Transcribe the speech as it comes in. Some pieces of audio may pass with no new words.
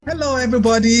Hello,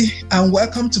 everybody, and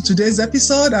welcome to today's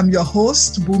episode. I'm your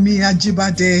host, Bumi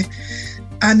Ajibade.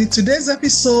 And in today's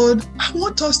episode, I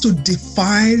want us to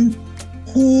define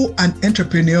who an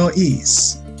entrepreneur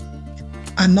is.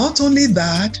 And not only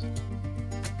that,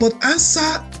 but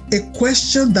answer a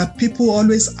question that people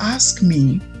always ask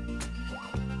me.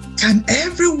 Can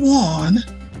everyone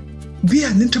be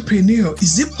an entrepreneur?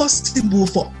 Is it possible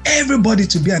for everybody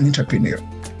to be an entrepreneur?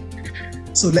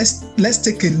 So let's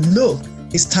take a look.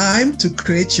 It's time to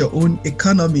create your own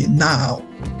economy now.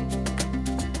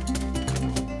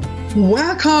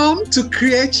 Welcome to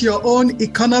Create Your Own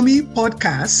Economy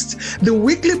podcast, the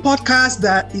weekly podcast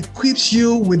that equips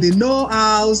you with the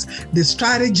know-hows, the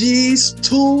strategies,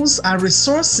 tools, and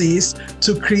resources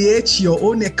to create your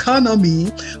own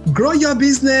economy, grow your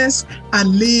business, and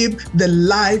live the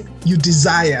life you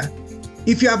desire.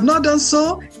 If you have not done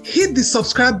so, hit the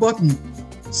subscribe button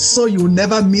so you'll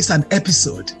never miss an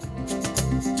episode.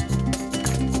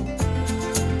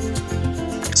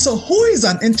 So who is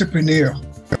an entrepreneur?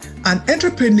 An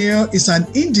entrepreneur is an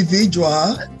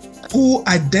individual who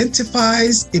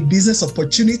identifies a business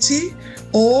opportunity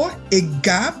or a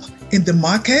gap in the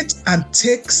market and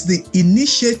takes the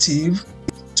initiative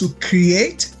to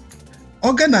create,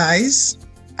 organize,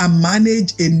 and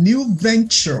manage a new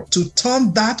venture to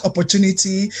turn that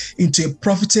opportunity into a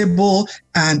profitable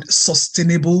and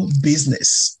sustainable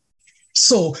business.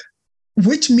 So,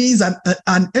 which means an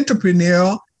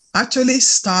entrepreneur actually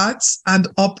starts and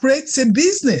operates a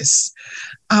business.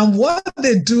 And what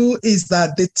they do is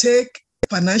that they take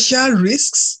financial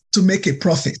risks to make a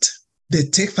profit. They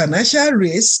take financial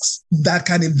risks that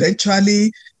can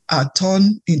eventually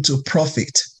turn into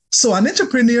profit. So an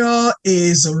entrepreneur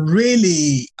is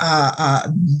really,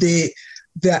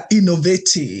 they're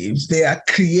innovative, they are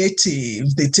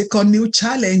creative, they take on new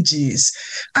challenges.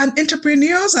 And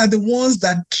entrepreneurs are the ones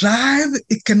that drive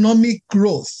economic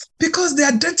growth because they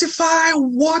identify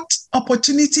what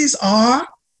opportunities are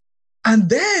and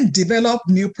then develop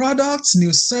new products,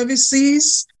 new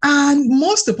services, and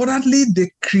most importantly, they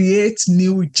create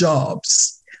new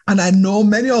jobs. And I know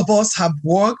many of us have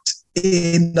worked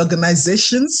in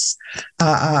organizations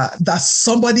that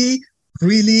somebody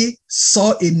really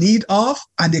saw a need of,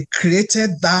 and they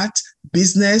created that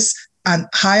business and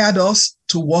hired us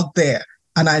to work there.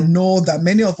 And I know that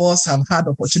many of us have had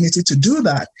opportunity to do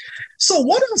that. So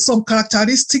what are some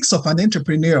characteristics of an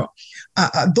entrepreneur?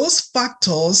 Those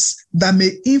factors that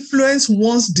may influence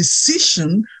one's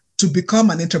decision to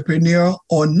become an entrepreneur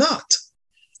or not.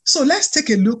 So let's take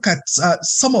a look at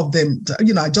some of them.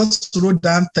 I just wrote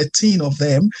down 13 of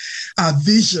them.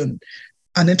 Vision.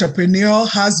 An entrepreneur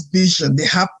has vision. They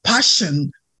have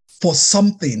passion for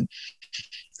something,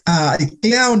 a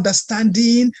clear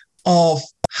understanding of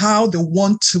how they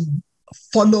want to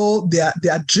follow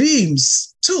their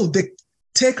dreams. 2, they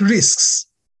take risks.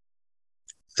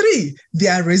 3, they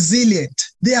are resilient.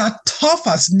 They are tough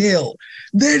as nail.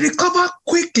 They recover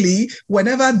quickly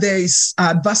whenever there is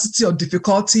adversity or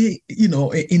difficulty, in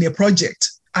a project.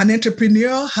 An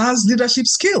entrepreneur has leadership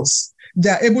skills. They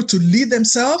are able to lead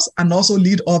themselves and also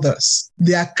lead others.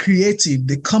 They are creative.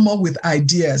 They come up with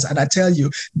ideas. And I tell you,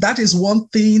 that is one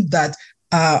thing that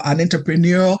an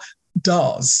entrepreneur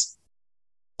does,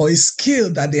 or a skill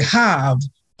that they have,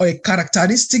 or a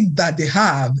characteristic that they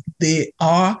have. They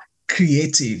are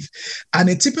creative. And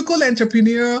a typical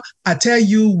entrepreneur, I tell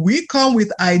you, we come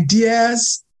with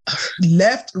ideas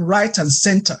left, right, and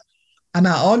center. And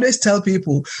I always tell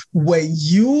people, when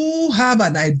you have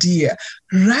an idea,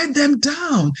 write them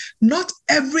down. Not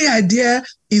every idea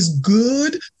is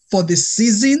good for the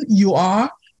season you are.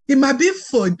 It might be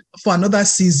for another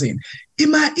season. It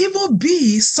might even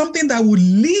be something that would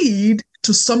lead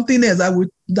to something else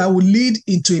that would lead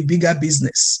into a bigger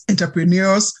business.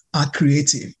 Entrepreneurs are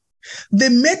creative. They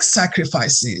make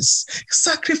sacrifices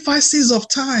of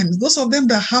time. Those of them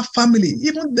that have family,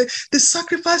 even they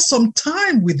sacrifice some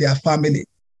time with their family.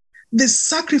 They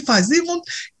sacrifice even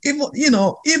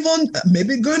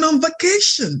maybe going on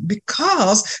vacation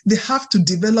because they have to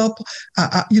develop,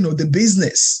 the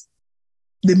business.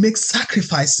 They make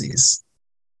sacrifices.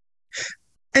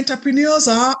 Entrepreneurs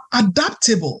are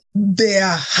adaptable. They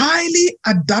are highly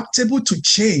adaptable to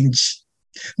change.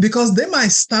 Because they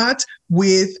might start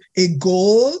with a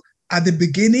goal at the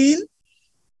beginning.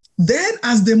 Then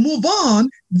as they move on,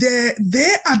 they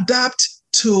adapt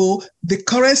to the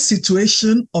current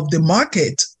situation of the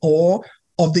market or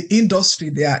of the industry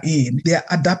they are in. They are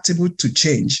adaptable to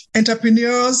change.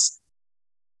 Entrepreneurs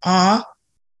are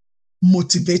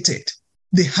motivated.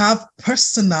 They have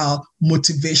personal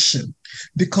motivation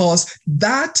because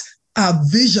that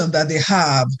vision that they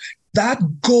have, that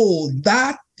goal,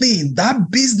 that thing, that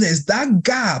business, that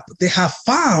gap they have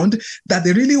found that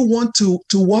they really want to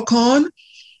work on,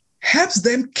 helps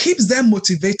them, keeps them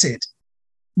motivated.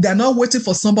 They're not waiting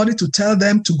for somebody to tell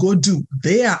them to go do.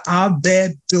 They are out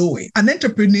there doing. An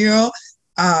entrepreneur,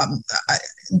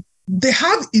 they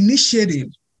have initiative.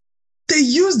 They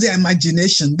use their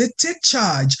imagination. They take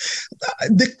charge.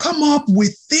 They come up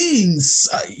with things,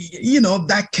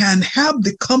 that can help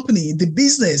the company, the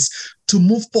business to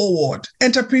move forward.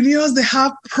 Entrepreneurs, they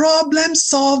have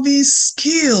problem-solving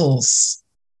skills.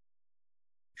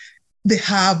 They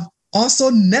have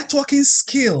also networking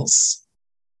skills.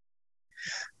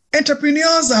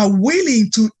 Entrepreneurs are willing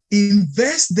to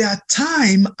invest their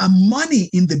time and money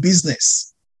in the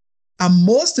business. And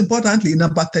most importantly,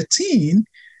 number 13,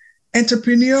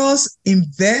 entrepreneurs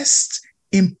invest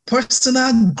in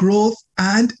personal growth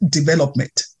and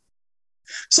development.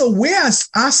 So we're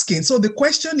asking, so the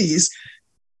question is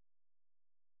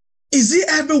it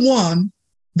everyone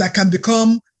that can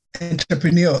become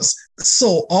entrepreneurs?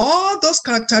 So all those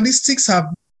characteristics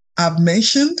I've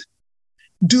mentioned,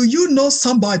 do you know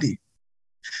somebody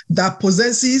that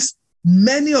possesses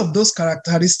many of those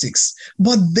characteristics,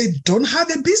 but they don't have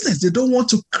a business? They don't want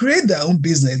to create their own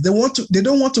business. They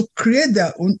don't want to create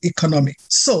their own economy.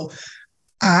 So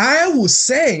I would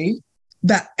say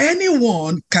that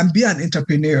anyone can be an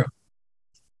entrepreneur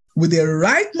with the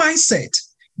right mindset,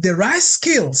 the right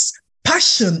skills,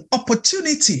 passion,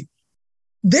 opportunity.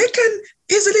 They can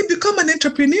easily become an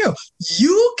entrepreneur.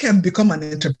 You can become an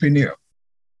entrepreneur.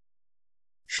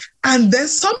 And then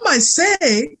some might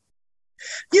say,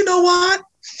 you know what?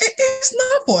 It's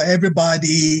not for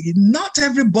everybody. Not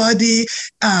everybody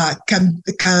can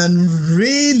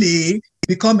really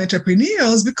become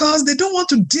entrepreneurs because they don't want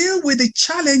to deal with the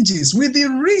challenges, with the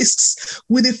risks,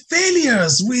 with the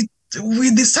failures, with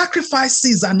the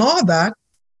sacrifices and all that.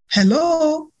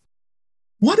 Hello?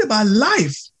 What about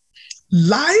life?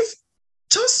 Life,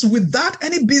 just without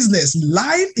any business,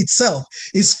 life itself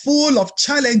is full of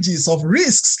challenges, of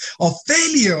risks, of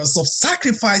failures, of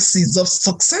sacrifices, of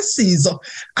successes,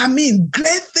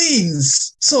 great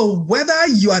things. So whether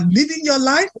you are living your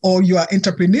life or you are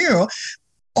entrepreneur,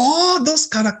 all those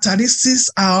characteristics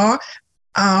are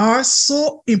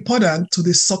so important to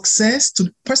the success, to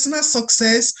personal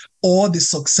success or the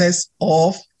success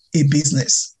of a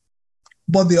business.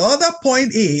 But the other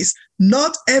point is,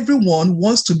 not everyone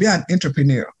wants to be an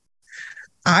entrepreneur.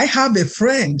 I have a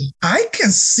friend. I can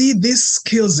see these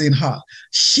skills in her.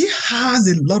 She has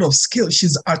a lot of skills.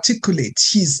 She's articulate.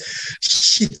 She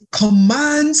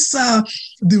commands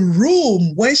the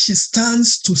room when she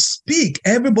stands to speak.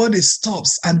 Everybody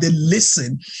stops and they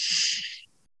listen.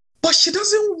 But she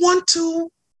doesn't want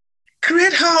to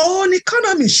create her own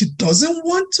economy. She doesn't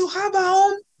want to have her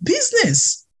own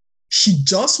business. She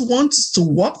just wants to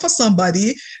work for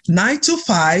somebody 9 to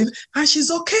 5 and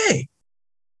she's okay.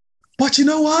 But you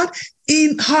know what?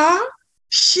 In her,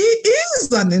 she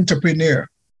is an entrepreneur,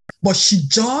 but she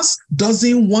just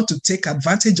doesn't want to take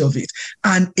advantage of it.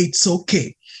 And it's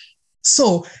okay.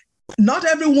 So not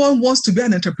everyone wants to be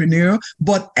an entrepreneur,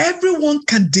 but everyone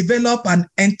can develop an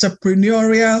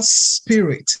entrepreneurial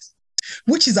spirit,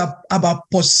 which is about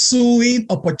pursuing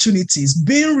opportunities,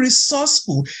 being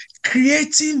resourceful,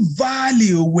 creating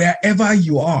value wherever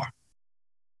you are.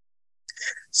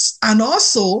 And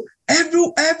also,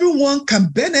 everyone can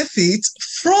benefit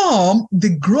from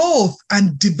the growth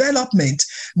and development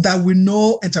that we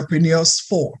know entrepreneurs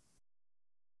for.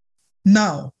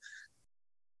 Now,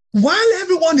 while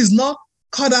everyone is not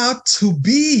cut out to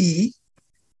be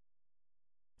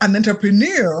an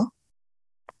entrepreneur,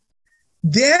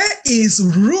 there is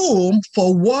room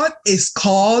for what is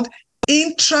called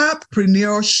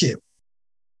intrapreneurship.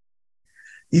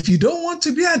 If you don't want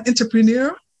to be an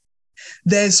entrepreneur,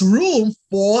 there's room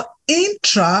for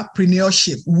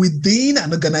intrapreneurship within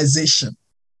an organization.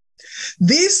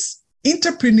 These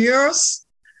entrepreneurs,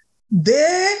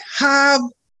 they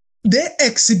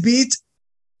exhibit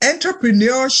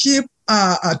entrepreneurship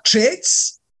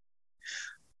traits,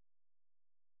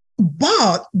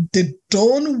 but they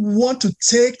don't want to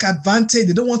take advantage.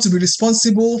 They don't want to be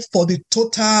responsible for the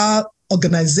total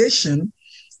organization.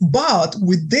 But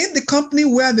within the company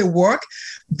where they work,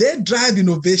 they drive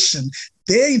innovation.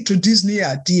 They introduce new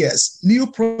ideas, new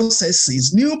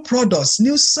processes, new products,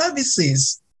 new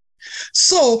services.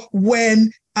 So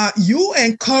when you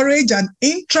encourage an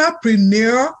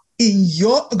entrepreneur in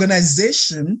your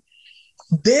organization,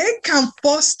 they can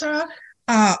foster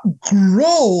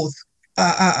growth.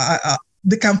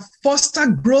 They can foster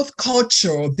growth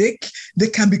culture. They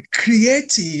can be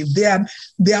creative. They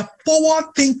are forward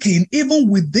thinking even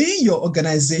within your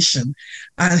organization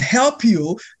and help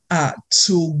you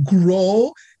to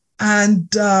grow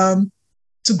and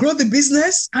to grow the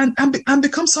business and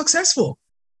become successful.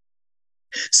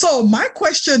 So my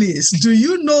question is, do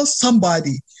you know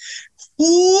somebody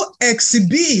who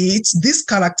exhibits these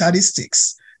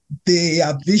characteristics? They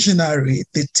are visionary,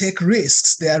 they take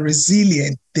risks, they are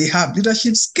resilient, they have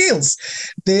leadership skills,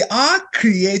 they are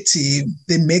creative,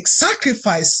 they make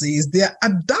sacrifices, they are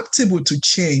adaptable to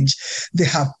change, they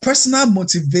have personal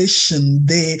motivation,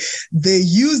 they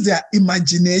use their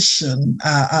imagination,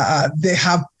 they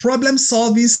have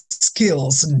problem-solving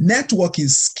skills, networking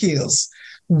skills,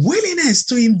 willingness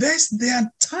to invest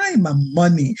their time and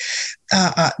money.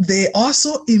 They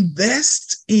also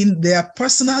invest in their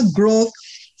personal growth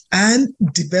and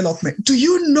development. Do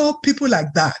you know people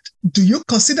like that? Do you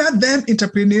consider them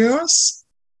entrepreneurs?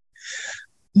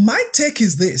 My take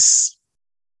is this.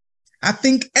 I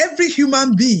think every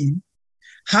human being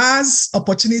has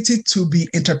opportunity to be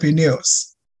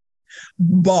entrepreneurs,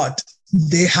 but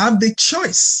they have the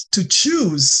choice to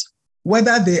choose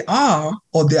whether they are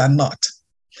or they are not.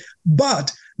 But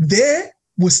they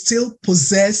will still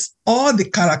possess all the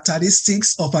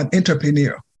characteristics of an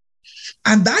entrepreneur.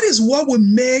 And that is what will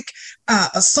make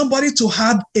somebody to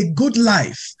have a good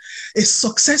life, a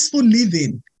successful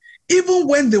living. Even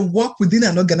when they work within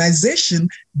an organization,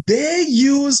 they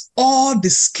use all the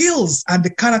skills and the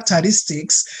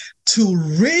characteristics to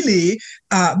really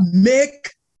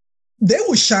they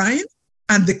will shine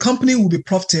and the company will be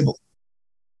profitable.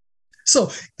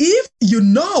 So if you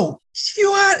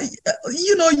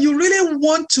really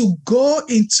want to go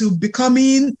into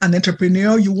becoming an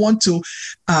entrepreneur, you want to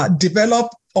develop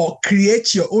or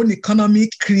create your own economy,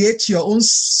 create your own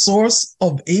source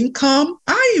of income,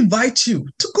 I invite you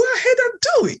to go ahead and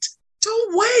do it.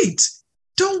 Don't wait.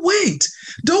 Don't wait.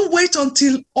 Don't wait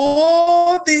until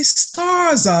all the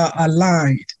stars are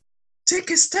aligned.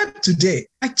 Take a step today.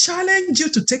 I challenge you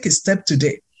to take a step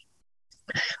today.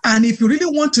 And if you really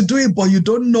want to do it, but you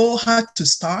don't know how to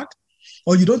start,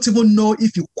 or you don't even know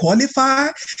if you qualify,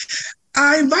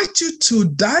 I invite you to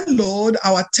download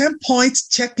our 10-point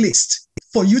checklist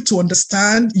for you to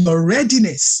understand your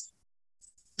readiness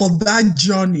for that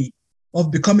journey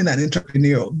of becoming an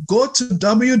entrepreneur. Go to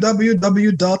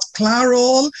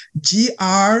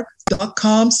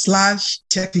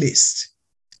www.clarolgr.com/checklist.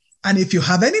 And if you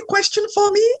have any question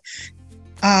for me,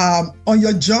 on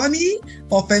your journey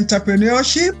of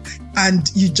entrepreneurship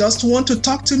and you just want to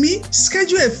talk to me,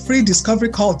 schedule a free discovery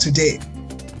call today.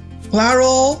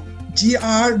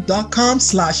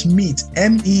 clarolgr.com/meet,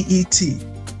 MEET.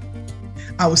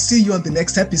 I will see you on the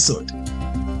next episode.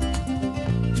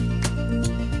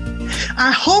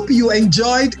 I hope you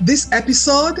enjoyed this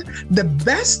episode. The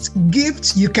best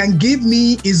gift you can give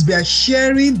me is by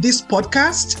sharing this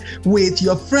podcast with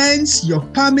your friends, your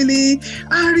family,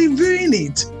 and reviewing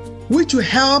it, which will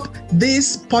help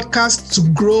this podcast to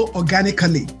grow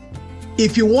organically.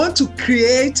 If you want to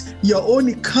create your own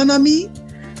economy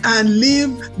and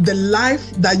live the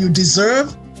life that you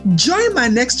deserve, join my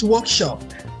next workshop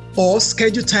or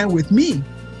schedule time with me.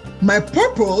 My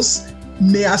purpose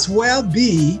may as well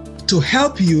be to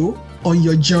help you on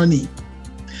your journey.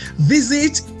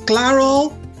 Visit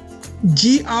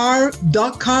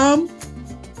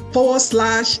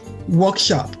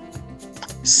clarolgr.com/workshop.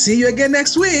 See you again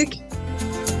next week.